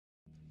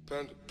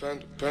I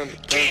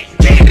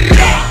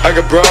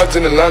got broads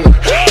in Atlanta,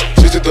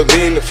 just to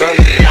lean in the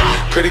family.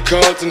 Credit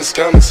cards in the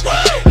scammers,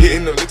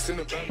 hitting the licks in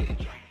the van.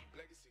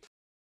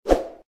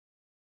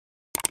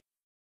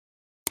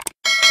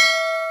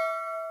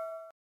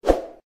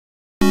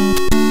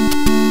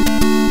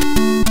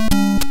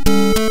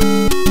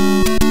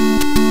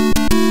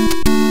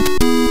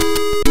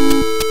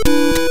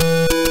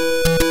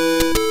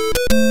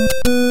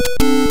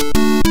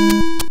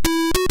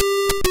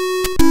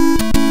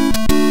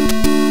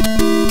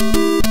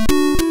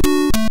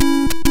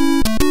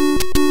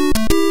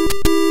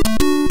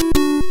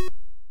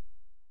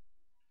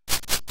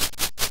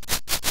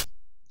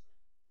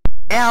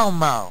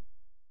 Elmo,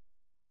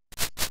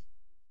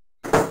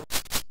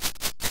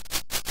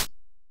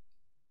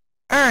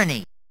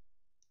 Ernie,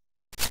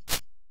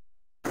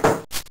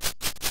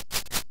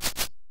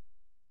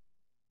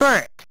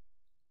 Bert,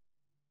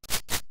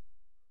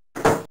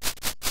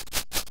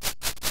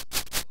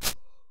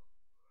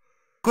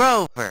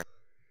 Grover,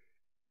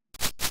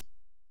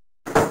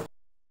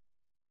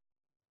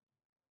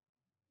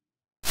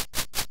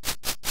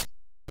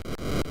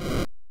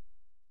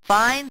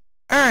 find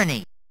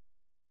Ernie.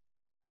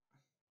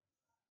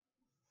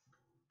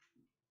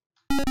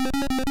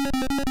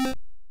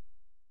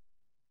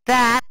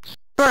 That's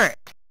Bert.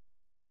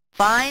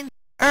 Find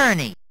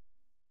Ernie.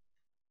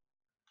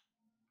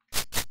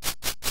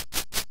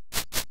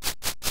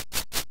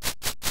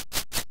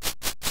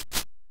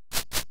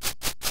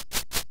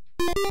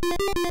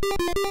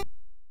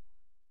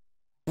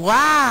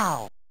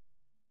 Wow!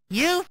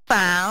 You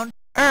found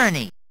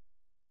Ernie.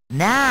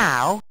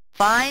 Now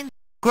find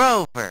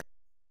Grover.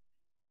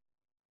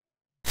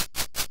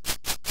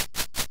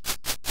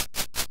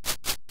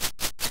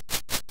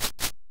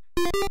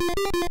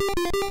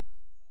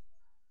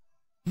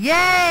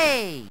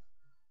 Yay!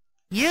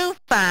 You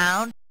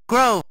found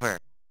Grover.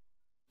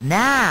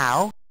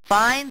 Now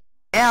find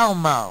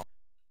Elmo.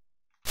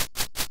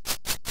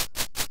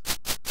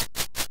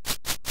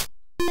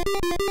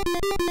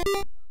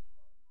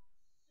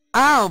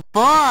 Oh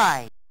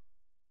boy!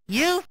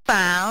 You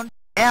found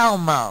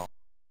Elmo.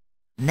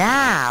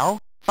 Now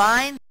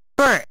find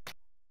Bert.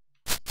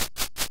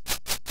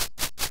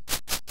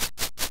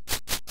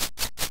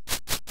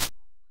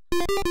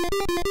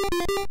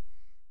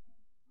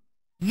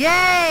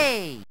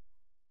 Yay!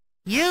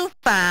 You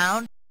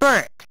found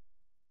Bert.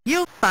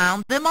 You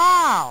found them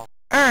all.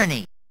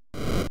 Ernie,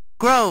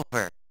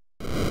 Grover,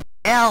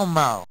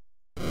 Elmo,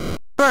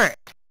 Bert.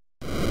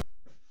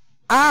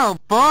 Oh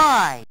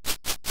boy!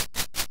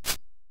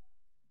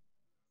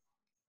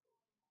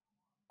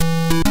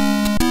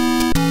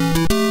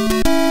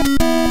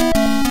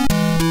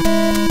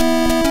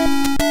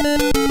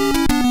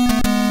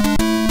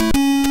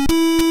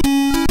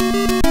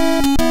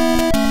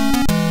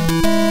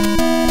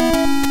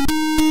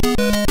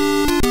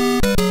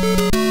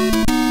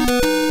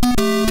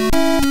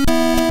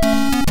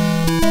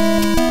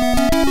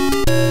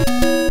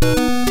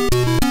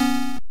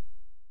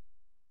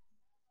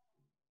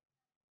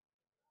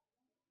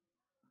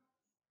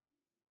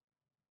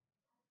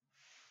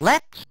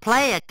 Let's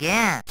play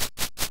again.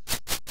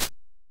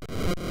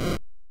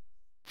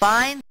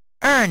 Find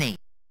Ernie.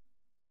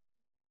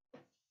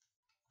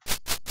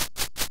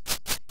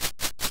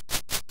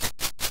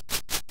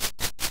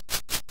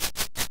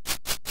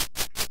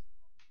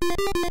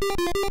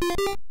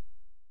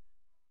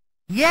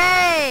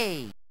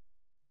 Yay!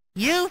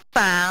 You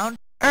found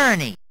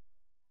Ernie.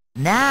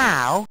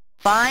 Now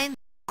find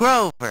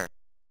Grover.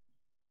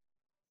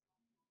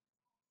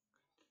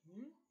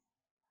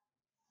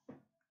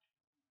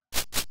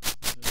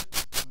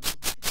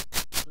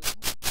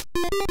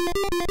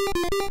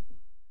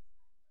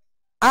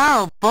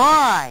 Oh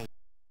boy!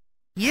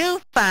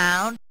 You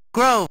found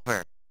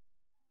Grover.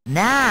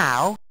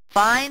 Now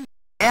find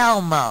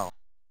Elmo.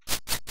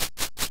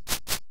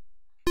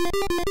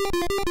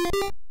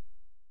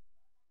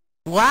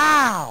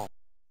 Wow!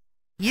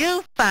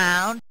 You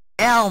found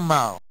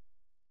Elmo.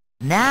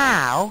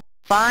 Now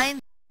find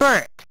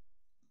Bert.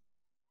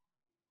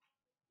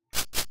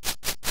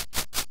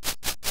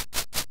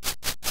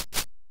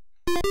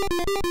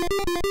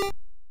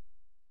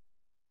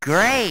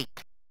 Great!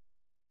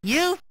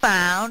 You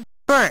found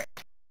Bert.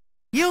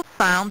 You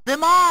found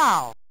them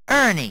all.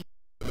 Ernie,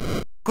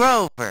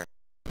 Grover,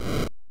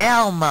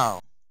 Elmo,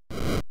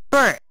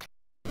 Bert.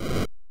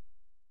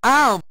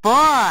 Oh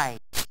boy!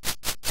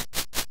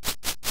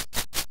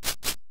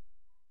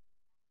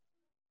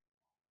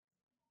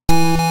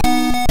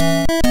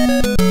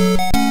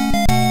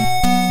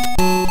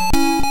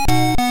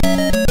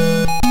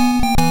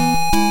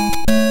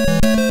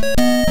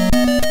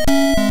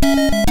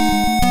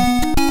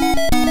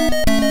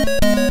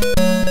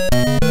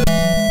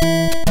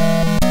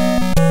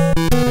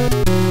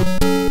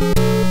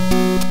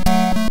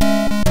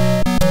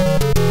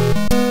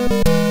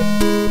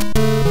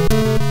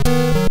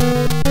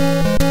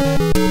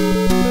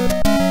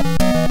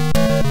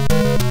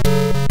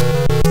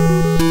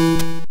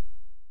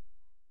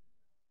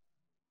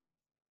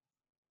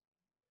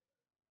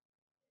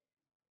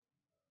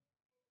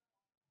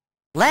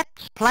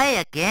 play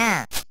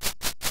again.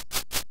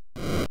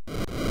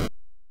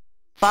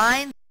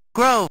 Find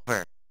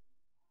Grover.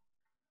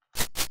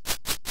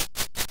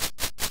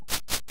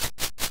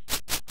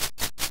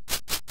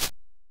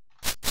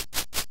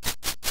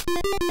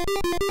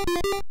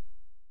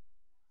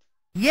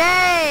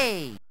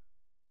 Yay!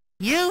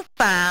 You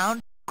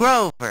found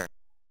Grover.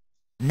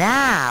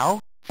 Now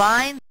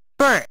find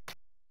Bert.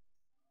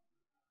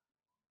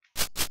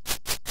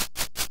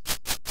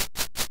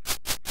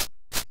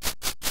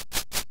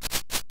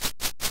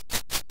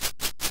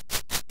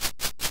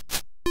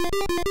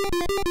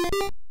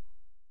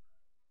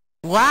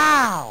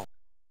 Wow!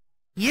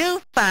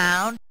 You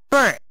found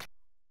Bert.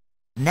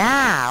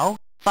 Now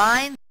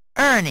find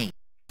Ernie.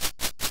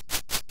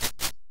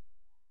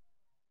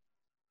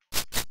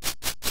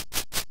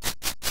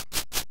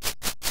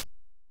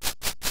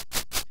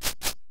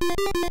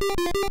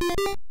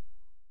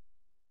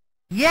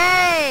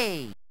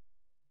 Yay!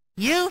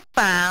 You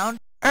found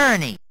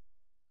Ernie.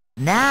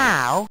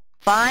 Now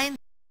find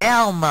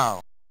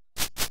Elmo.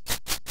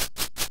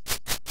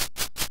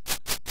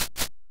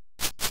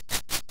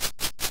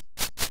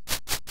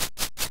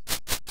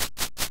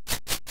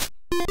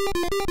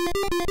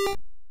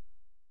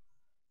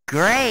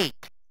 Great!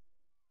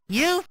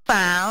 You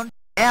found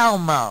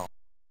Elmo.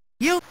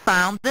 You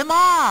found them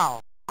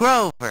all.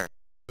 Grover,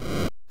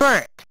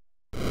 Bert,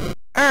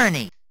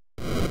 Ernie,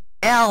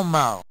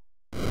 Elmo.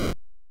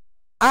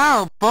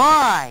 Oh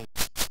boy!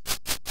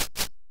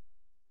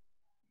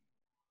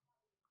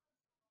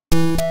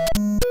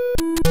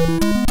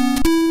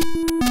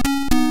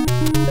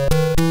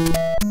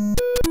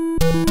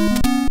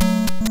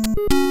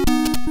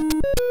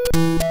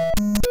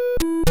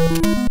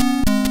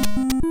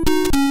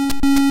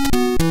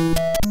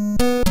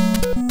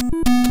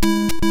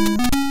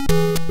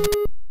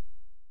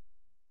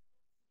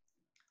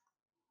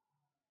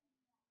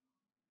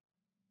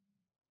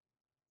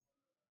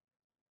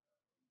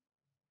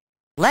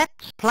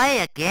 Let's play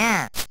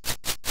again.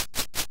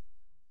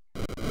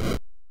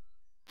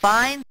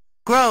 Find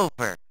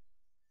Grover.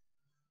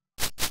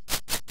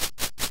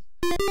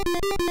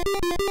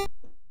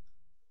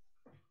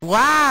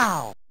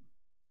 Wow!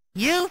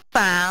 You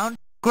found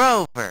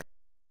Grover.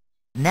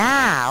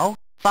 Now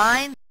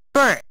find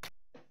Bert.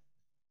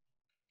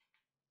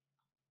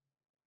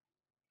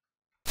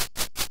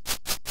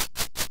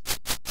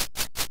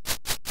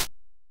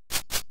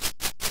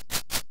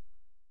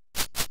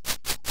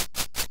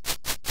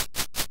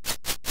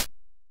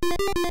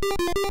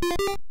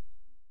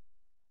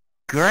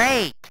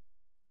 Great!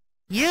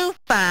 You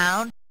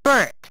found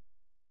Bert.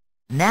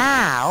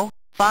 Now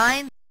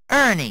find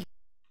Ernie.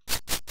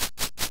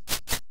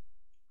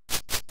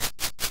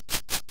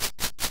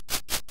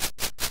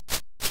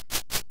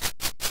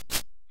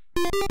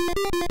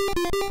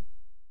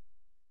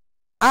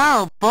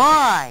 Oh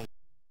boy!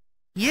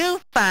 You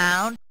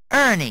found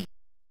Ernie.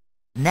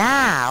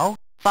 Now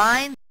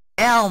find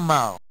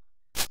Elmo.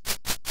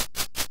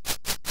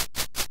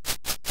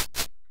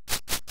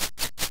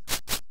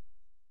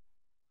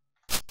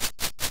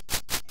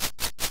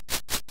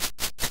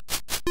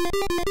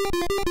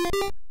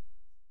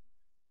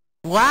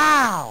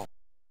 Wow!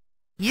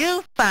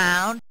 You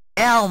found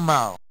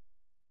Elmo.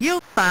 You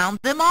found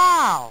them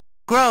all.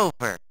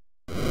 Grover,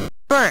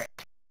 Bert,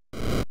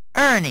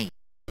 Ernie,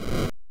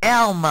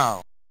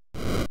 Elmo.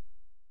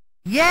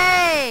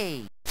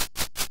 Yay!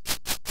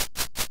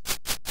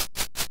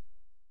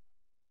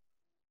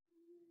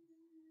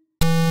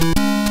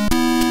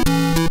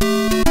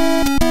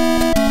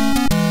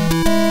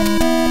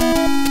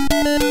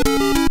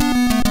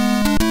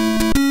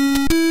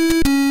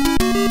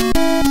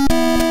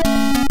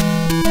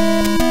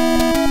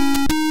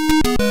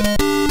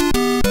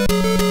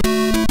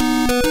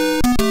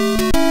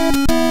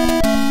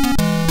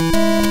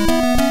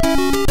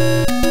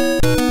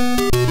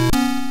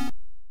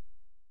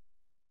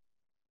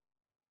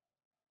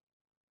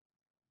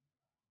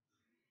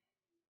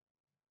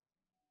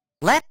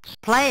 Let's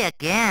play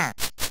again.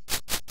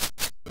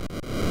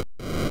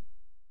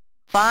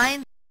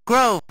 Find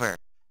Grover.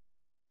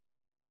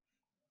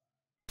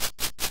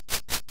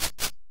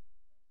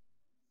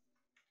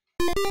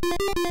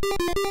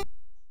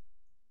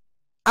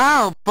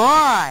 Oh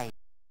boy!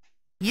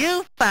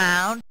 You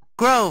found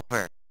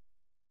Grover.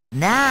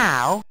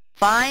 Now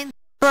find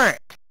Bert.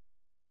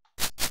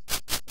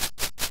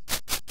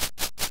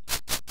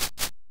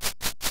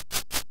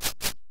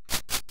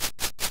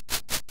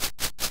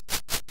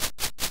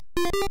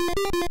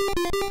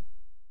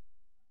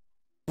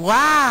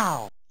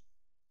 Wow!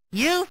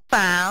 You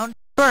found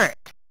Bert.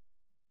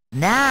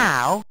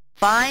 Now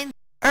find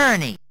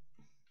Ernie.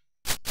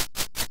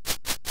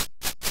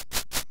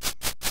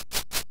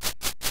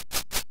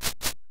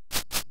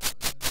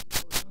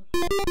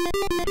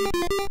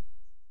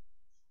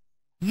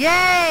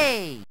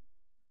 Yay!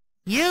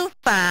 You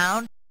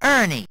found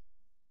Ernie.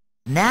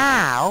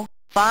 Now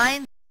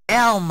find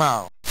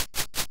Elmo.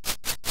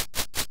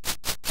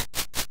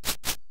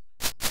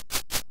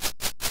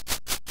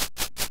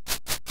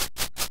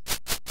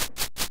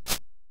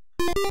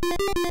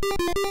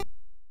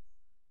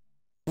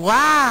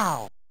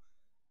 Wow!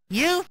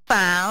 You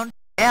found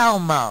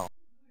Elmo.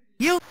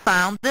 You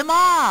found them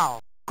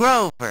all.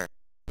 Grover,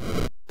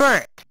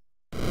 Bert,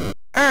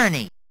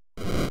 Ernie,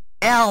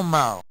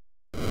 Elmo.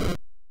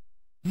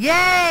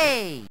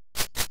 Yay!